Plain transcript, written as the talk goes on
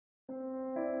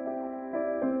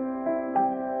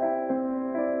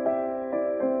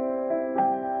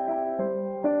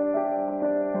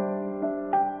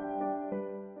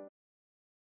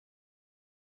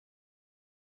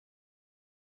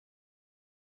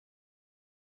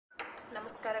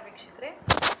ನಮಸ್ಕಾರ ವೀಕ್ಷಕರೇ,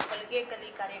 ಹೊಲಿಗೆ ಕಲಿ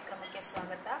ಕಾರ್ಯಕ್ರಮಕ್ಕೆ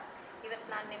ಸ್ವಾಗತ. ಇವತ್ತು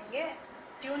ನಾನು ನಿಮಗೆ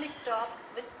tunic top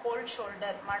with cold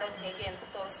shoulder ಮಾಡೋದು ಹೇಗೆ ಅಂತ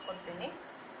ತೋರಿಸ್ಕೊಡ್ತೀನಿ.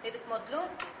 ಇದಕ್ಕೆ ಮೊದಲು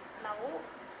ನಾವು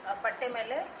ಬಟ್ಟೆ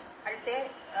ಮೇಲೆ ಅಳತೆ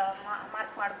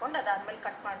ಮಾರ್ಕ್ ಮಾಡ್ಕೊಂಡು ಅದಾದಮೇಲೆ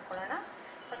ಕಟ್ ಮಾಡ್ಕೊಳ್ಳೋಣ.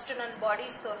 ಫಸ್ಟು ನಾನು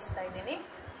ಬಾಡೀಸ್ ತೋರಿಸ್ತಾ ಇದ್ದೀನಿ.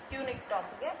 ಟ್ಯೂನಿಕ್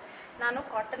ಟಾಪ್ಗೆ ನಾನು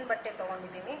ಕಾಟನ್ ಬಟ್ಟೆ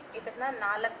ತೊಗೊಂಡಿದ್ದೀನಿ. ಇದನ್ನು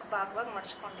 4 ಭಾಗವಾಗಿ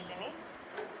ಮಡ್ಚ್ಕೊಂಡಿದ್ದೀನಿ.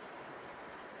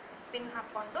 ಪಿನ್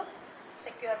ಹಾಕ್ಕೊಂಡು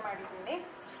ಸೆಕ್ಯೂರ್ ಮಾಡಿದ್ದೀನಿ.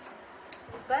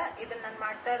 ಈಗ ಇದನ್ನು ನಾನು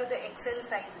ಮಾಡ್ತಾ ಇರೋದು ಎಕ್ಸೆಲ್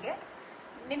ಸೈಜ್ಗೆ.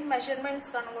 ನಿಮ್ಮ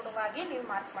ಮೆಷರ್ಮೆಂಟ್ಸ್ಗೆ ಅನುಗುಣವಾಗಿ ನೀವು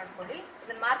ಮಾರ್ಕ್ ಮಾಡ್ಕೊಳ್ಳಿ.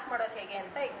 ಇದನ್ನು ಮಾರ್ಕ್ ಮಾಡೋದು ಹೇಗೆ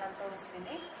ಅಂತ ಈಗ ನಾನು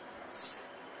ತೋರಿಸ್ತೀನಿ.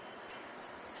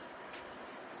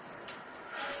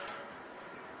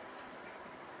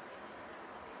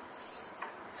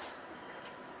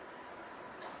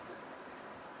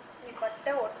 ಈ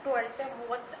ಬಟ್ಟೆ ಒಟ್ಟು ಅಳತೆ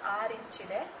 36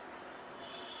 ಇಂಚಿದೆ.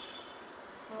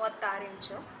 36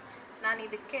 ಇಂಚು. ನಾನು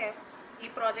ಇದಕ್ಕೆ ಈ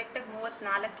ಪ್ರಾಜೆಕ್ಟಿಗೆ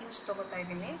 34 ಇಂಚ್ ತೊಗೋತಾ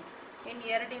ಇದ್ದೀನಿ. ಇನ್ನು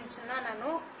 2 ಇಂಚನ್ನ ನಾನು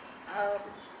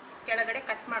ಕೆಳಗಡೆ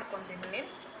ಕಟ್ ಮಾಡ್ಕೊತಿದ್ದೀನಿ.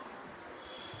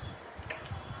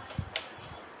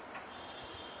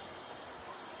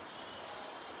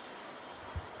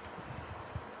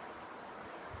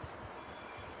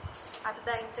 ಅರ್ಧ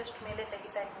ಇಂಚಷ್ಟು ಮೇಲೆ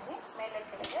ತೆಗಿತಾ ಇದ್ದೀನಿ. ಮೇಲೆ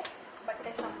ಕೆಳಗೆ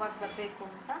ಬಟ್ಟೆ ಸಮವಾಗಿ ಬರಬೇಕು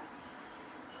ಅಂತ.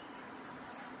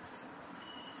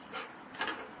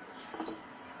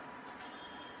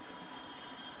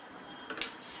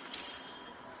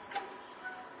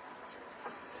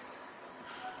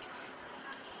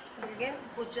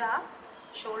 ಭುಜ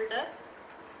ಶೋಲ್ಡರ್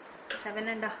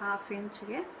 7.5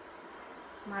 ಇಂಚ್ಗೆ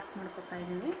ಮಾರ್ಕ್ ಮಾಡ್ಕೊತಾ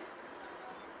ಇದ್ದೀನಿ.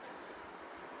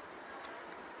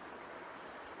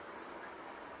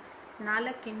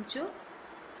 ನಾಲ್ಕು ಇಂಚು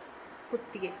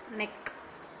ಕುತ್ತಿಗೆ ನೆಕ್.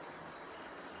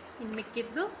 ಇನ್ನು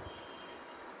ಮಿಕ್ಕಿದ್ದು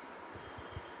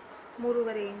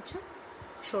 3.5 ಇಂಚು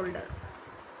ಶೋಲ್ಡರ್.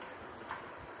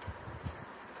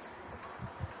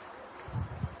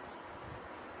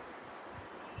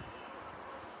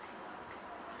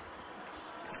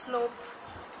 ಸ್ಲೋಪ್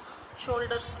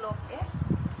ಶೋಲ್ಡರ್ ಸ್ಲೋಪ್ಗೆ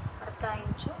ಅರ್ಧ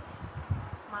ಇಂಚು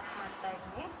ಮಾರ್ಕ್ ಮಾಡ್ತಾ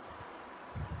ಇದ್ದೀನಿ.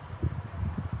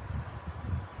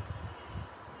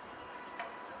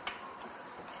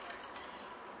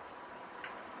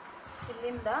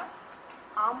 ಇಲ್ಲಿಂದ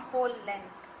ಆರ್ಮ್ ಹೋಲ್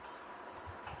ಲೆಂತ್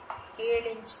 7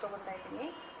 ಇಂಚ್ ತಗೋತಾ ಇದ್ದೀನಿ.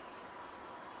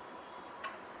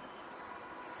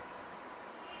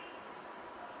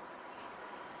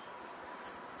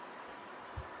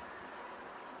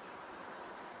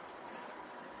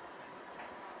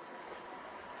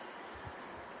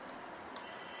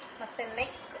 ಮತ್ತೆ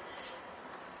ನೆಕ್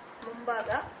ಮುಂಭಾಗ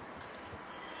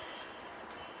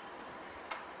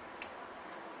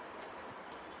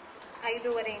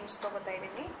 5.5 ಇಂಚ್ ತಗೋತಾ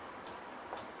ಇದ್ದೀನಿ.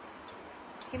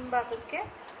 ಹಿಂಭಾಗಕ್ಕೆ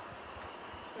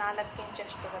 4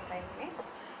 ಇಂಚಷ್ಟು ತಗೋತಾ ಇದ್ದೀನಿ.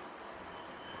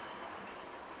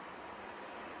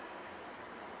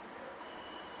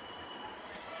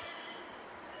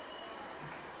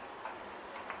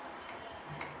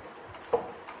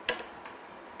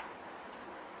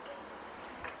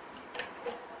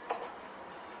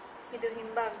 ಇದು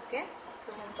ಹಿಂಭಾಗಕ್ಕೆ,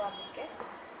 ಇದು ಮುಂಭಾಗಕ್ಕೆ.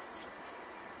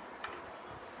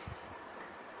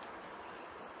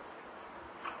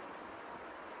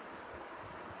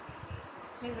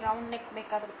 ನೀವು ರೌಂಡ್ ನೆಕ್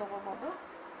ಬೇಕಾದ್ರೂ ತಗೋಬಹುದು.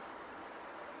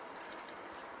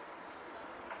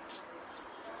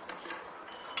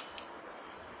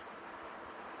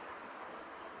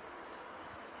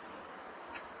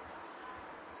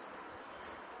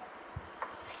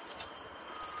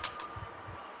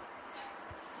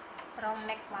 ರೌಂಡ್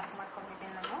ನೆಕ್ ಮಾರ್ಕ್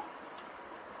ಮಾಡ್ಕೊಂಡಿದ್ದೀನಿ ನಾನು.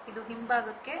 ಇದು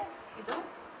ಹಿಂಭಾಗಕ್ಕೆ, ಇದು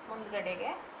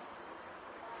ಮುಂದ್ಗಡೆಗೆ.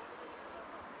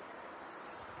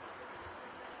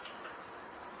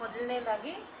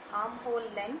 ಮೊದಲನೇದಾಗಿ ಆರ್ಮ್ ಹೋಲ್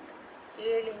ಲೆಂತ್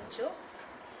 7 ಇಂಚು.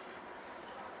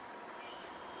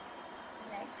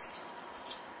 Next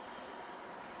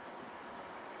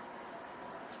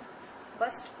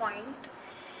bust point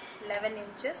 11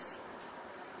 inches.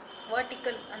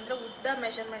 Vertical ಅಂದರೆ ಉದ್ದ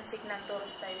ಮೆಷರ್ಮೆಂಟ್ಸಿಗೆ ನಾನು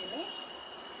ತೋರಿಸ್ತಾ ಇದ್ದೀನಿ.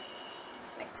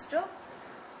 ನೆಕ್ಸ್ಟು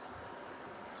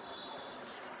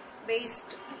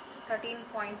ವೇಸ್ಟ್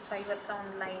 13.5 ಹತ್ರ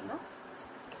ಒಂದು ಲೈನು.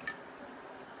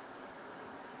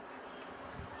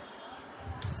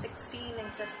 16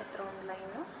 ಇಂಚಸ್ ಹತ್ರ ಒಂದು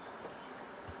ಲೈನು.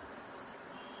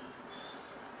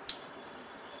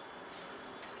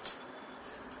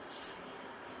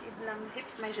 ಇದು ನಮ್ಮ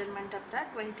ಹಿಪ್ ಮೆಷರ್ಮೆಂಟ್ ಹತ್ರ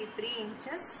 23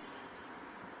 ಇಂಚಸ್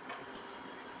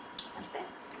ಮತ್ತು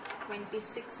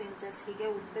 26 ಇಂಚಸ್ ಹೀಗೆ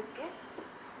ಉದ್ದಕ್ಕೆ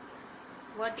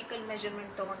ವರ್ಟಿಕಲ್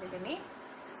ಮೆಷರ್ಮೆಂಟ್ ತೊಗೊಂಡಿದ್ದೀನಿ.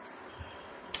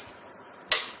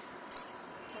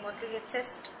 ಮೊದಲಿಗೆ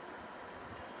ಚೆಸ್ಟ್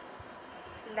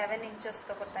 11 ಇಂಚಸ್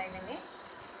ತಗೋತಾ ಇದ್ದೀನಿ.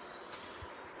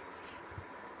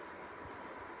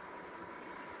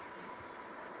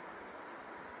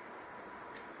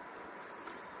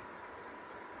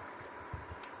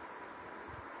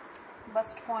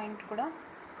 ಬಸ್ಟ್ ಪಾಯಿಂಟ್ ಕೂಡ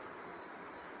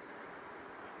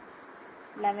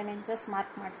 11 ಇಂಚಸ್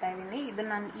ಮಾರ್ಕ್ ಮಾಡ್ತಾ ಇದ್ದೀನಿ. ಇದು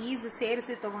ನಾನು ಈಸ್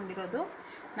ಸೇರಿಸಿ ತೊಗೊಂಡಿರೋದು.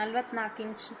 44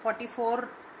 ಇಂಚ್ 44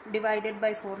 ಡಿವೈಡೆಡ್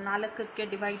ಬೈ 4 4ಕ್ಕೆ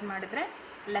ಡಿವೈಡ್ ಮಾಡಿದ್ರೆ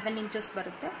 11 ಇಂಚಸ್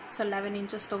ಬರುತ್ತೆ. ಸೊ 11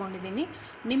 ಇಂಚಸ್ ತೊಗೊಂಡಿದ್ದೀನಿ.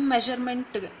 ನಿಮ್ಮ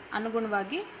ಮೆಷರ್ಮೆಂಟ್ಗೆ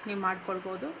ಅನುಗುಣವಾಗಿ ನೀವು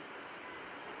ಮಾಡ್ಕೊಳ್ಬೋದು.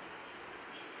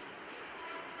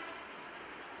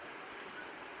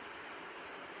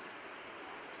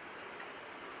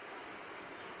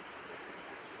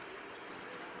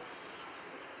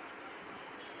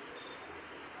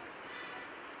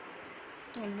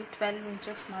 ಇಲ್ಲಿ 12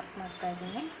 ಇಂಚಸ್ ಮಾರ್ಕ್ ಮಾಡ್ತಾ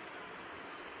ಇದ್ದೀನಿ.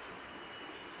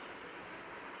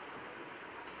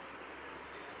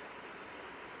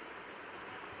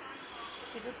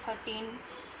 ಇದು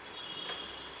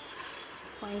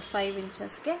 13.5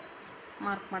 ಇಂಚಸ್ಗೆ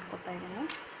ಮಾರ್ಕ್ ಮಾಡ್ಕೊತಾ ಇದ್ದೀನಿ.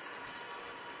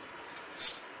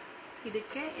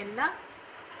 ಇದಕ್ಕೆ ಎಲ್ಲ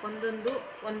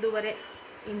ಒಂದೂವರೆ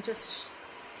ಇಂಚಸ್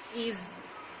ಈಸ್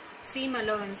ಸೀಮ್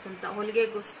ಅಲೋವೆನ್ಸ್ ಅಂತ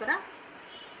ಹೊಲಿಗೆಗೋಸ್ಕರ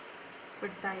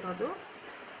ಬಿಡ್ತಾ ಇರೋದು.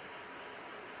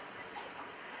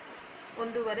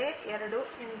 1.5 2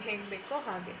 ನಿಮ್ಗೆ ಹೇಗೆ ಬೇಕೋ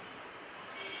ಹಾಗೆ.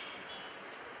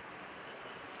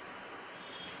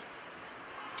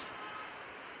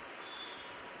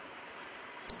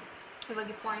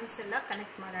 ಇವಾಗ ಪಾಯಿಂಟ್ಸ್ ಎಲ್ಲ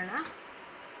ಕನೆಕ್ಟ್ ಮಾಡೋಣ.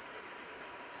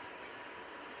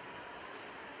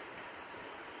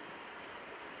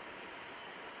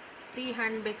 ಫ್ರೀ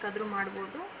ಹ್ಯಾಂಡ್ ಬೇಕಾದರೂ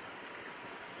ಮಾಡ್ಬೋದು,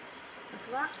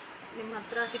 ಅಥವಾ ನಿಮ್ಮ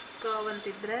ಹತ್ರ ಹಿಪ್ ಕರ್ವ್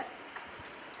ಅಂತಿದ್ರೆ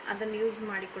ಅದನ್ನು ಯೂಸ್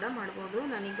ಮಾಡಿ ಕೂಡ ಮಾಡ್ಬೋದು.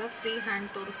 ನಾನೀಗ ಫ್ರೀ ಹ್ಯಾಂಡ್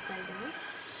ತೋರಿಸ್ತಾ ಇದ್ದೀನಿ.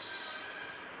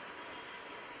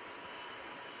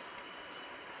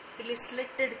 ಇಲ್ಲಿ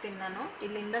ಸ್ಲಿಟ್ ಇಡ್ತೀನಿ ನಾನು.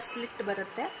 ಇಲ್ಲಿಂದ ಸ್ಲಿಟ್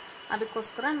ಬರುತ್ತೆ,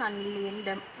 ಅದಕ್ಕೋಸ್ಕರ ನಾನು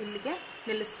ಇಲ್ಲಿಗೆ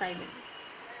ನಿಲ್ಲಿಸ್ತಾ ಇದ್ದೀನಿ.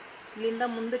 ಇಲ್ಲಿಂದ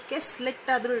ಮುಂದಕ್ಕೆ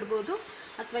ಸ್ಲಿಟ್ ಆದರೂ ಇಡ್ಬೋದು,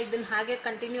 ಅಥವಾ ಇದನ್ನು ಹಾಗೆ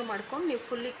ಕಂಟಿನ್ಯೂ ಮಾಡ್ಕೊಂಡು ನೀವು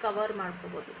ಫುಲ್ಲಿ ಕವರ್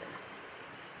ಮಾಡ್ಕೋಬೋದು. ಇದನ್ನು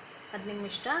ಅದು ನಿಮ್ಮ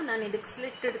ಇಷ್ಟ. ನಾನು ಇದಕ್ಕೆ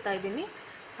ಸ್ಲಿಟ್ ಇಡ್ತಾ ಇದ್ದೀನಿ,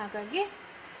 ಹಾಗಾಗಿ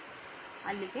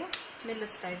ಅಲ್ಲಿಗೆ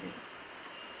ನಿಲ್ಲಿಸ್ತಾ ಇದ್ದೀನಿ.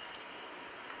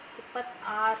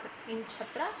 26 ಇಂಚ್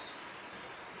ಹತ್ರ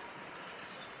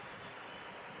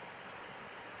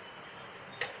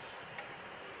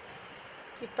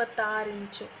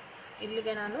ಇಂಚು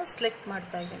ಇಲ್ಲಿಗೆ ನಾನು ಸ್ಲಿಟ್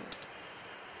ಮಾಡ್ತಾ ಇದ್ದೀನಿ.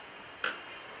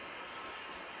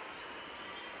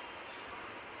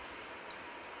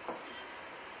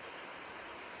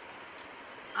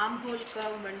 ಆರ್ಮ್ ಹೋಲ್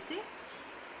ಕರ್ವ್ ಬಳಸಿ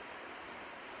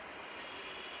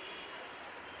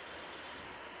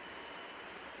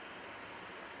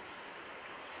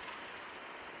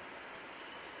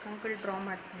ಕಂಕಲ್ ಡ್ರಾ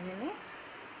ಮಾಡ್ತಾ ಇದ್ದೀನಿ.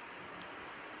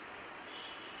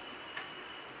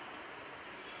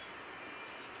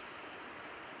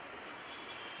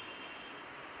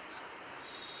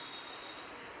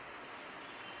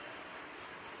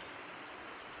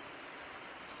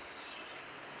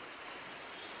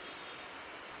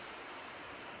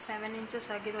 ಸೆವೆನ್ ಇಂಚಸ್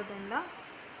ಆಗಿರೋದ್ರಿಂದ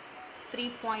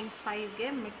 3.5ಗೆ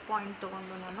ಮಿಡ್ ಪಾಯಿಂಟ್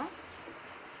ತಗೊಂಡು ನಾನು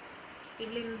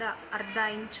ಇಲ್ಲಿಂದ ಅರ್ಧ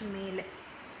ಇಂಚ್ ಮೇಲೆ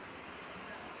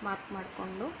ಮಾರ್ಕ್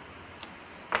ಮಾಡಿಕೊಂಡು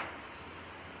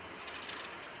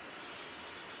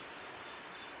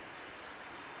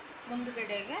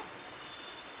ಮುಂದ್ಗಡೆಗೆ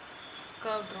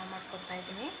ಕರ್ವ್ ಡ್ರಾ ಮಾಡ್ಕೊತಾ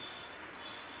ಇದ್ದೀನಿ.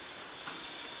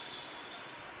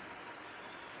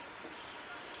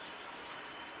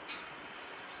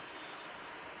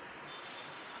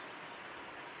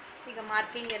 ಈಗ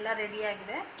ಮಾರ್ಕಿಂಗ್ ಎಲ್ಲ ರೆಡಿ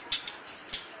ಆಗಿದೆ.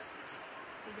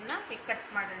 ಇದನ್ನ ಈಗ ಕಟ್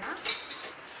ಮಾಡೋಣ.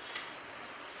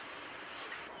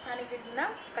 ನಾನೀಗ ಇದನ್ನ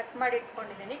ಕಟ್ ಮಾಡಿ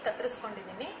ಇಟ್ಕೊಂಡಿದ್ದೀನಿ,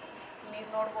 ಕತ್ತರಿಸ್ಕೊಂಡಿದ್ದೀನಿ. ನೀವು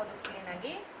ನೋಡ್ಬೋದು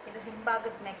ಕ್ಲೀನಾಗಿ. ಇದು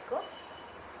ಹಿಂಭಾಗದ ನೆಕ್ಕು,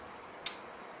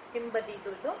 ಹಿಂಬದಿ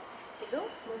ಇದು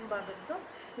ಮುಂಭಾಗದ್ದು.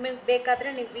 ನಿಮಗೆ ಬೇಕಾದರೆ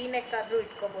ನೀವು ವಿ ನೆಕ್ ಆದರೂ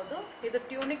ಇಟ್ಕೋಬೋದು. ಇದು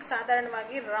ಟ್ಯೂನಿಕ್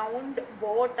ಸಾಧಾರಣವಾಗಿ ರೌಂಡ್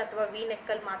ಬೋಟ್ ಅಥವಾ ವಿ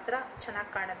ನೆಕ್ಕಲ್ಲಿ ಮಾತ್ರ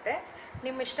ಚೆನ್ನಾಗಿ ಕಾಣುತ್ತೆ.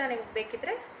 ನಿಮ್ಮ ಇಷ್ಟ, ನಿಮ್ಗೆ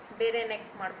ಬೇಕಿದ್ರೆ ಬೇರೆ ನೆಕ್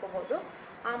ಮಾಡ್ಕೋಬೋದು.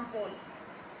 ಆರ್ಮ್ ಹೋಲ್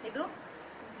ಇದು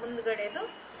ಮುಂದ್ಗಡೆದು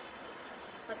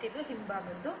ಮತ್ತಿದು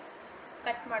ಹಿಂಭಾಗದ್ದು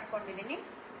ಕಟ್ ಮಾಡ್ಕೊಂಡಿದ್ದೀನಿ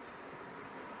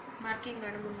ಮಾರ್ಕಿಂಗ್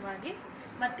ಅನುಗುಣವಾಗಿ.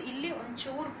 ಮತ್ತು ಇಲ್ಲಿ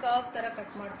ಒಂಚೂರು ಕರ್ವ್ ಥರ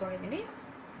ಕಟ್ ಮಾಡ್ಕೊಂಡಿದ್ದೀನಿ.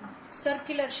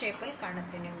 ಸರ್ಕ್ಯುಲರ್ ಶೇಪಲ್ಲಿ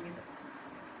ಕಾಣುತ್ತೆ ನಿಮಗಿದು.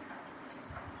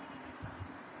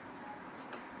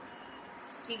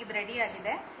 ಈಗ ಇದು ರೆಡಿ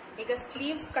ಆಗಿದೆ. ಈಗ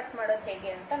ಸ್ಲೀವ್ಸ್ ಕಟ್ ಮಾಡೋದು ಹೇಗೆ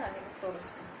ಅಂತ ನಾನು ನಿಮಗೆ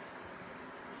ತೋರಿಸ್ತೀನಿ.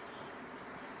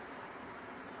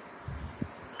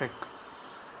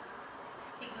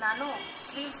 ಈಗ ನಾನು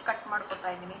ಸ್ಲೀವ್ಸ್ ಕಟ್ ಮಾಡ್ಕೊತಾ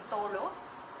ಇದ್ದೀನಿ. ತೋಳು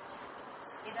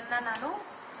ಇದನ್ನ ನಾನು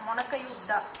ಮೊಣಕೈ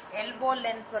ಉದ್ದ ಎಲ್ಬೋ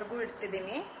ಲೆಂತ್ವರೆಗೂ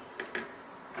ಇಡ್ತಿದ್ದೀನಿ.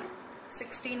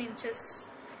 16 ಇಂಚಸ್.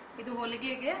 ಇದು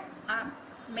ಹೊಲಿಗೆಗೆ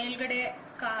ಮೇಲ್ಗಡೆ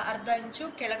ಅರ್ಧ ಇಂಚು,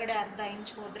 ಕೆಳಗಡೆ ಅರ್ಧ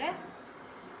ಇಂಚು ಹೋದ್ರೆ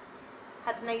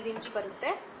 15 ಇಂಚ್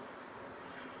ಬರುತ್ತೆ.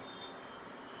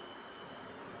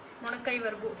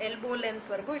 ಮೊಣಕೈವರೆಗೂ ಎಲ್ಬೋ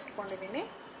ಲೆಂತ್ವರೆಗೂ ಇಟ್ಕೊಂಡಿದ್ದೀನಿ.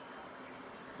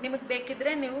 ನಿಮಗೆ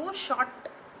ಬೇಕಿದ್ರೆ ನೀವು ಶಾರ್ಟ್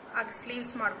ಆಗ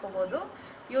ಸ್ಲೀವ್ಸ್ ಮಾಡ್ಕೋಬೋದು.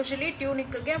 ಯೂಶಲಿ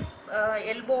ಟ್ಯೂನಿಕ್ಗೆ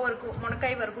ಎಲ್ಬೋವರೆಗೂ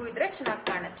ಮೊಣಕೈವರೆಗೂ ಇದ್ರೆ ಚೆನ್ನಾಗಿ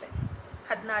ಕಾಣುತ್ತೆ.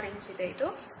 16 ಇಂಚ್ ಇದೆ ಇದು.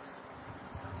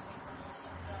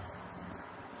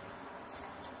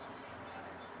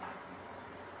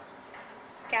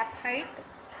 Cap height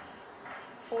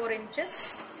 4 inches.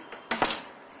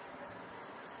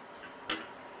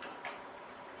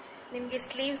 ನಿಮಗೆ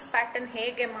ಸ್ಲೀವ್ಸ್ ಪ್ಯಾಟರ್ನ್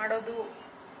ಹೇಗೆ ಮಾಡೋದು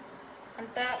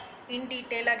ಅಂತ ಇನ್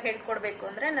ಡೀಟೇಲ್ ಆಗಿ ಹೇಳ್ಕೊಡ್ಬೇಕು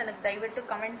ಅಂದರೆ ನನಗೆ ದಯವಿಟ್ಟು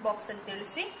ಕಮೆಂಟ್ ಬಾಕ್ಸಲ್ಲಿ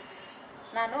ತಿಳಿಸಿ.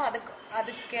 ನಾನು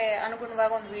ಅದಕ್ಕೆ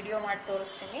ಅನುಗುಣವಾಗಿ ಒಂದು ವಿಡಿಯೋ ಮಾಡಿ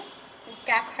ತೋರಿಸ್ತೀನಿ.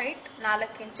 ಕ್ಯಾಪ್ ಹೈಟ್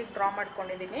 4 ಇಂಚಿಗೆ ಡ್ರಾ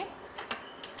ಮಾಡ್ಕೊಂಡಿದ್ದೀನಿ.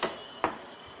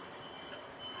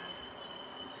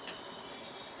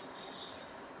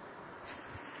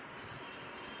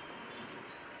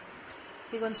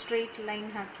 ಈಗ ಒಂದು ಸ್ಟ್ರೈಟ್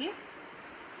ಲೈನ್ ಹಾಕಿ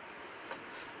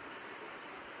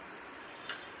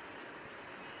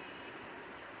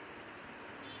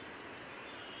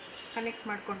ಕನೆಕ್ಟ್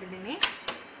ಮಾಡ್ಕೊಂಡಿದ್ದೀನಿ.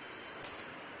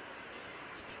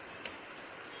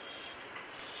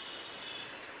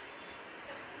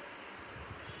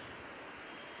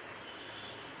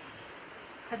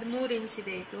 ಅದು 3 ಇಂಚ್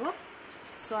ಇದೆ ಇದು.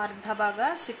 ಸೊ ಅರ್ಧ ಭಾಗ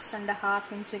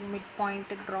 6.5 ಇಂಚಿಗೆ ಮಿಡ್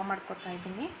ಪಾಯಿಂಟಿಗೆ ಡ್ರಾ ಮಾಡ್ಕೊತಾ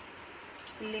ಇದ್ದೀನಿ.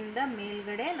 ಇಲ್ಲಿಂದ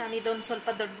ಮೇಲ್ಗಡೆ ನಾನು ಇದೊಂದು ಸ್ವಲ್ಪ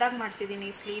ದೊಡ್ಡದಾಗಿ ಮಾಡ್ತಿದ್ದೀನಿ.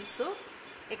 ಸ್ಲೀವ್ಸು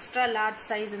ಎಕ್ಸ್ಟ್ರಾ ಲಾರ್ಜ್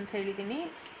ಸೈಜ್ ಅಂತ ಹೇಳಿದ್ದೀನಿ.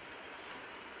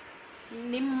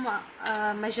 ನಿಮ್ಮ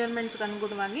ಮೆಷರ್ಮೆಂಟ್ಸ್ಗೆ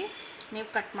ಅನುಗುಣವಾಗಿ ನೀವು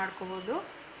ಕಟ್ ಮಾಡ್ಕೋಬೋದು.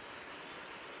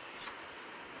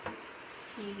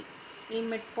 ಈ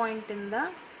ಮಿಡ್ ಪಾಯಿಂಟಿಂದ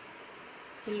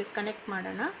ಇಲ್ಲಿ ಕನೆಕ್ಟ್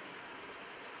ಮಾಡೋಣ.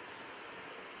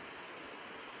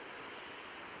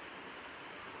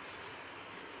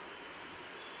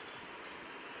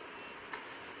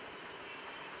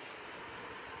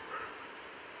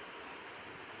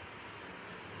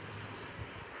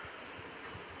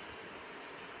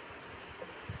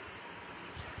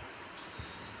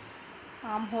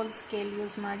 ಆರ್ಮ್ ಹೋಲ್ ಸ್ಕೇಲ್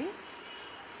ಯೂಸ್ ಮಾಡಿ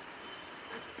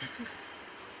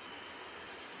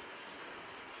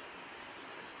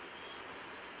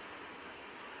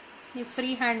ನೀವು ಫ್ರೀ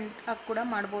ಹ್ಯಾಂಡ್ ಆಗಿ ಕೂಡ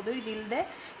ಮಾಡ್ಬೋದು. ಇದಿಲ್ಲದೆ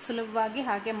ಸುಲಭವಾಗಿ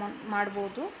ಹಾಗೆ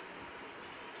ಮಾಡ್ಬೋದು.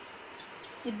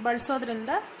 ಇದು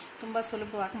ಬಳಸೋದ್ರಿಂದ ತುಂಬ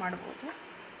ಸುಲಭವಾಗಿ ಮಾಡ್ಬೋದು.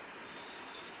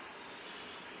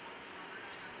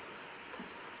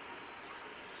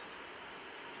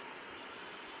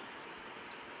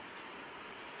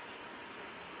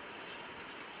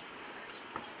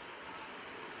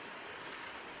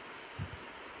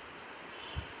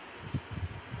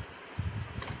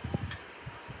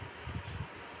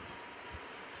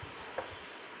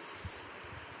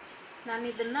 ನಾನು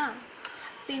ಇದನ್ನು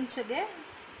 10 ಇಂಚಿಗೆ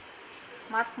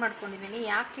ಮಾರ್ಕ್ ಮಾಡ್ಕೊಂಡಿದ್ದೀನಿ.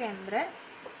 ಯಾಕೆ ಅಂದರೆ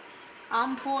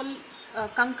ಆರ್ಮ್ ಹೋಲ್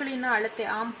ಕಂಕಳಿನ ಅಳತೆ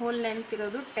ಆರ್ಮ್ ಹೋಲ್ ಲೆಂತ್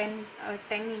ಇರೋದು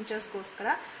 10 ಇಂಚಸ್ಗೋಸ್ಕರ.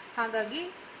 ಹಾಗಾಗಿ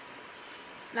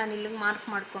ನಾನು ಇಲ್ಲಿಗೆ ಮಾರ್ಕ್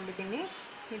ಮಾಡ್ಕೊಂಡಿದ್ದೀನಿ.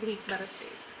 ಇದು ಹೀಗೆ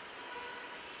ಬರುತ್ತೆ.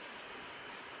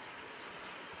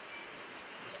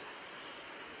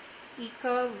 ಈ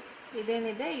ಕರ್ವ್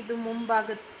ಇದೇನಿದೆ ಇದು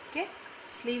ಮುಂಭಾಗಕ್ಕೆ,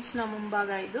 ಸ್ಲೀವ್ಸ್ನ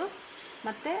ಮುಂಭಾಗ ಇದು,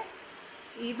 ಮತ್ತು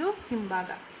ಇದು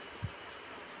ಹಿಂಭಾಗ.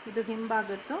 ಇದು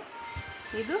ಹಿಂಭಾಗದ್ದು,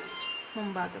 ಇದು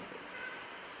ಮುಂಭಾಗದ್ದು.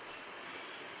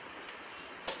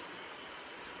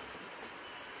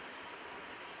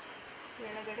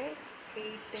 ಕೆಳಗಡೆ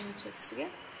 8 ಇಂಚಸ್ಗೆ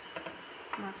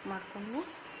ಮಾರ್ಕ್ ಮಾಡಿಕೊಂಡು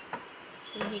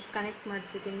ಹೀಗೆ ಕನೆಕ್ಟ್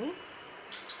ಮಾಡ್ತಿದ್ದೀನಿ.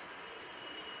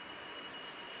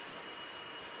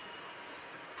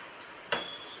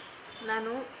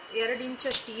 ನಾನು 2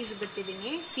 ಇಂಚಷ್ಟು ಈಸ್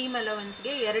ಬಿಟ್ಟಿದ್ದೀನಿ. ಸೀಮ್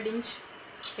ಅಲವೆನ್ಸ್ಗೆ 2 ಇಂಚ್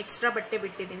ಎಕ್ಸ್ಟ್ರಾ ಬಟ್ಟೆ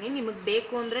ಬಿಟ್ಟಿದ್ದೀನಿ. ನಿಮಗೆ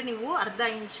ಬೇಕು ಅಂದರೆ ನೀವು ಅರ್ಧ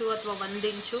ಇಂಚು ಅಥವಾ 1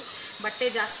 ಇಂಚು ಬಟ್ಟೆ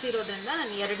ಜಾಸ್ತಿ ಇರೋದ್ರಿಂದ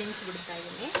ನಾನು 2 ಇಂಚ್ ಬಿಡ್ತಾ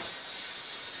ಇದ್ದೀನಿ.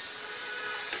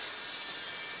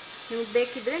 ನಿಮಗೆ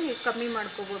ಬೇಕಿದ್ರೆ ನೀವು ಕಮ್ಮಿ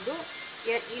ಮಾಡ್ಕೋಬೋದು,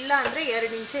 ಇಲ್ಲ ಅಂದರೆ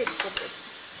 2 ಇಂಚೇ ಇಟ್ಕೋಬೋದು.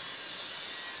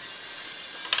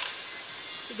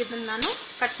 ಈಗ ಇದನ್ನು ನಾನು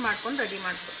ಕಟ್ ಮಾಡ್ಕೊಂಡು ರೆಡಿ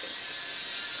ಮಾಡ್ಕೊತೀನಿ.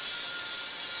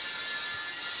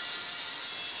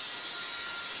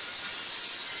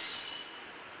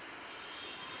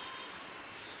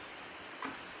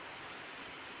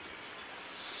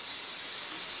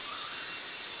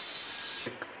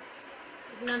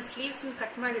 ನಾನು ಸ್ಲೀವ್ಸನ್ನು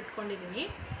ಕಟ್ ಮಾಡಿ ಇಟ್ಕೊಂಡಿದ್ದೀನಿ.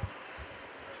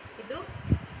 ಇದು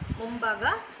ಮುಂಭಾಗ,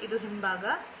 ಇದು ಹಿಂಭಾಗ.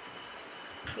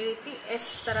 ಈ ರೀತಿ ಎಸ್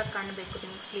ಥರ ಕಾಣಬೇಕು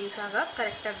ನಿಮ್ಗೆ ಸ್ಲೀವ್ಸ್. ಆಗ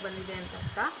ಕರೆಕ್ಟಾಗಿ ಬಂದಿದೆ ಅಂತ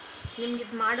ಅರ್ಥ. ನಿಮ್ಗೆ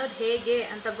ಇದು ಮಾಡೋದು ಹೇಗೆ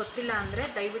ಅಂತ ಗೊತ್ತಿಲ್ಲ ಅಂದರೆ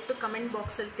ದಯವಿಟ್ಟು ಕಮೆಂಟ್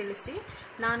ಬಾಕ್ಸಲ್ಲಿ ತಿಳಿಸಿ.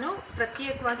 ನಾನು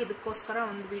ಪ್ರತ್ಯೇಕವಾಗಿ ಇದಕ್ಕೋಸ್ಕರ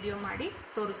ಒಂದು ವಿಡಿಯೋ ಮಾಡಿ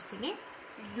ತೋರಿಸ್ತೀನಿ.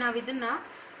 ನಾವು ಇದನ್ನು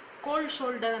ಕೋಲ್ಡ್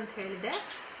ಶೋಲ್ಡರ್ ಅಂತ ಹೇಳಿದೆ.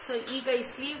 ಸೊ ಈಗ ಈ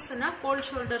ಸ್ಲೀವ್ಸನ್ನು ಕೋಲ್ಡ್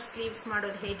ಶೋಲ್ಡರ್ ಸ್ಲೀವ್ಸ್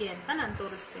ಮಾಡೋದು ಹೇಗೆ ಅಂತ ನಾನು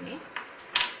ತೋರಿಸ್ತೀನಿ.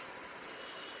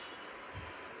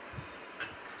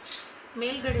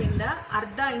 ಮೇಲ್ಗಡೆಯಿಂದ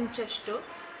ಅರ್ಧ ಇಂಚಷ್ಟು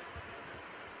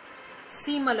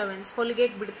ಸೀಮ್ ಅಲವೆನ್ಸ್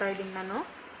ಹೊಲಿಗೆಗೆ ಬಿಡ್ತಾ ಇದ್ದೀನಿ ನಾನು,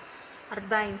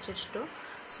 ಅರ್ಧ ಇಂಚಷ್ಟು.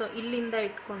 ಸೊ ಇಲ್ಲಿಂದ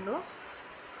ಇಟ್ಕೊಂಡು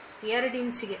 2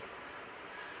 ಇಂಚಿಗೆ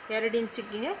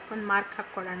ಒಂದು ಮಾರ್ಕ್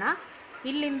ಹಾಕ್ಕೊಳ್ಳೋಣ.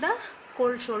 ಇಲ್ಲಿಂದ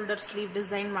ಕೋಲ್ಡ್ ಶೋಲ್ಡರ್ ಸ್ಲೀವ್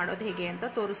ಡಿಸೈನ್ ಮಾಡೋದು ಹೇಗೆ ಅಂತ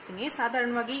ತೋರಿಸ್ತೀನಿ.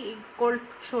 ಸಾಧಾರಣವಾಗಿ ಈ ಕೋಲ್ಡ್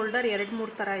ಶೋಲ್ಡರ್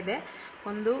 2-3 ಥರ ಇದೆ.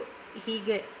 ಒಂದು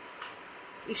ಹೀಗೆ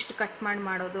ಇಷ್ಟು ಕಟ್ ಮಾಡಿ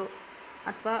ಮಾಡೋದು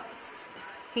ಅಥವಾ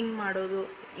ಹಿಂಗೆ ಮಾಡೋದು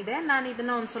ಇದೆ. ನಾನು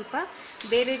ಇದನ್ನು ಒಂದು ಸ್ವಲ್ಪ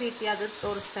ಬೇರೆ ರೀತಿಯಾದದ್ದು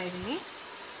ತೋರಿಸ್ತಾ ಇದ್ದೀನಿ.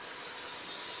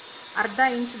 ಅರ್ಧ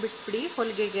ಇಂಚ್ ಬಿಟ್ಬಿಡಿ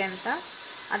ಹೊಲಿಗೆಗೆ ಅಂತ.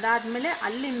 ಅದಾದಮೇಲೆ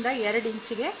ಅಲ್ಲಿಂದ 2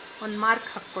 ಇಂಚಿಗೆ ಒಂದು ಮಾರ್ಕ್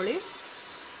ಹಾಕ್ಕೊಳ್ಳಿ.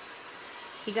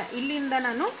 ಈಗ ಇಲ್ಲಿಂದ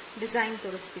ನಾನು ಡಿಸೈನ್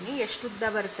ತೋರಿಸ್ತೀನಿ. ಎಷ್ಟು ಉದ್ದ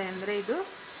ಬರುತ್ತೆ ಅಂದರೆ ಇದು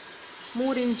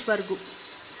 3 ಇಂಚ್ವರೆಗೂ,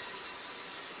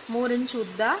 3 ಇಂಚ್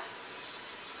ಉದ್ದ,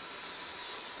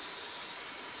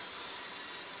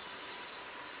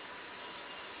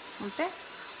 ಮತ್ತು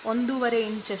 1.5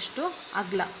 ಇಂಚಷ್ಟು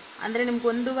ಅಗಲ. ಅಂದರೆ ನಿಮ್ಗೆ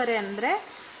 1.5 ಅಂದರೆ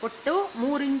ಒಟ್ಟು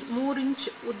 3 ಇಂಚ್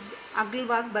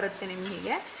ಅಗಲವಾಗಿ ಬರುತ್ತೆ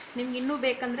ನಿಮಗೆ. ನಿಮ್ಗೆ ಇನ್ನೂ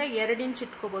ಬೇಕಂದರೆ 2 ಇಂಚ್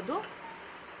ಇಟ್ಕೋಬೋದು.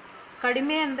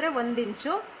 ಕಡಿಮೆ ಅಂದರೆ 1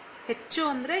 ಇಂಚು, ಹೆಚ್ಚು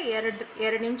ಅಂದರೆ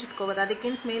 2 ಇಂಚ್ ಇಟ್ಕೋಬೋದು.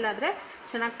 ಅದಕ್ಕಿಂತ ಮೇಲಾದರೆ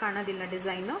ಚೆನ್ನಾಗಿ ಕಾಣೋದಿಲ್ಲ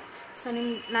ಡಿಸೈನು. ಸೊ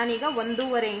ನಾನೀಗ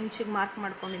 1.5 ಇಂಚಿಗೆ ಮಾರ್ಕ್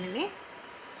ಮಾಡ್ಕೊಂಡಿದ್ದೀನಿ.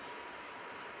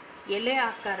 ಎಲೆ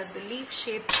ಆಕಾರದ್ದು ಲೀಫ್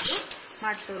ಶೇಪ್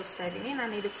ಮಾಡಿ ತೋರಿಸ್ತಾ ಇದ್ದೀನಿ.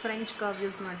 ನಾನು ಇದಕ್ಕೆ ಫ್ರೆಂಚ್ ಕರ್ವ್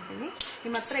ಯೂಸ್ ಮಾಡ್ತೀನಿ.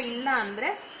 ನಿಮ್ಮ ಹತ್ರ ಇಲ್ಲ ಅಂದರೆ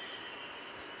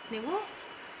ನೀವು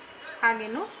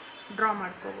ಹಾಗೇನು ಡ್ರಾ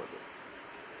ಮಾಡ್ಕೋಬೋದು.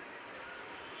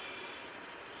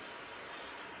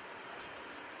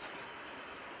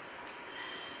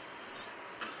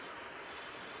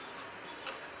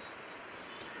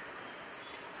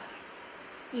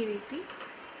 ಈ ರೀತಿ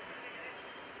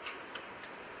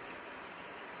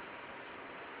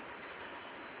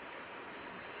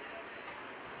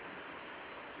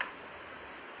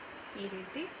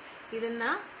ಇದನ್ನ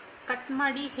ಕಟ್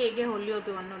ಮಾಡಿ ಹೇಗೆ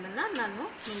ಹೊಲಿಯೋದು ಅನ್ನೋದನ್ನ ನಾನು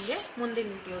ನಿಮಗೆ ಮುಂದಿನ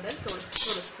ವಿಡಿಯೋದಲ್ಲಿ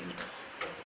ತೋರಿಸ್ತೀನಿ.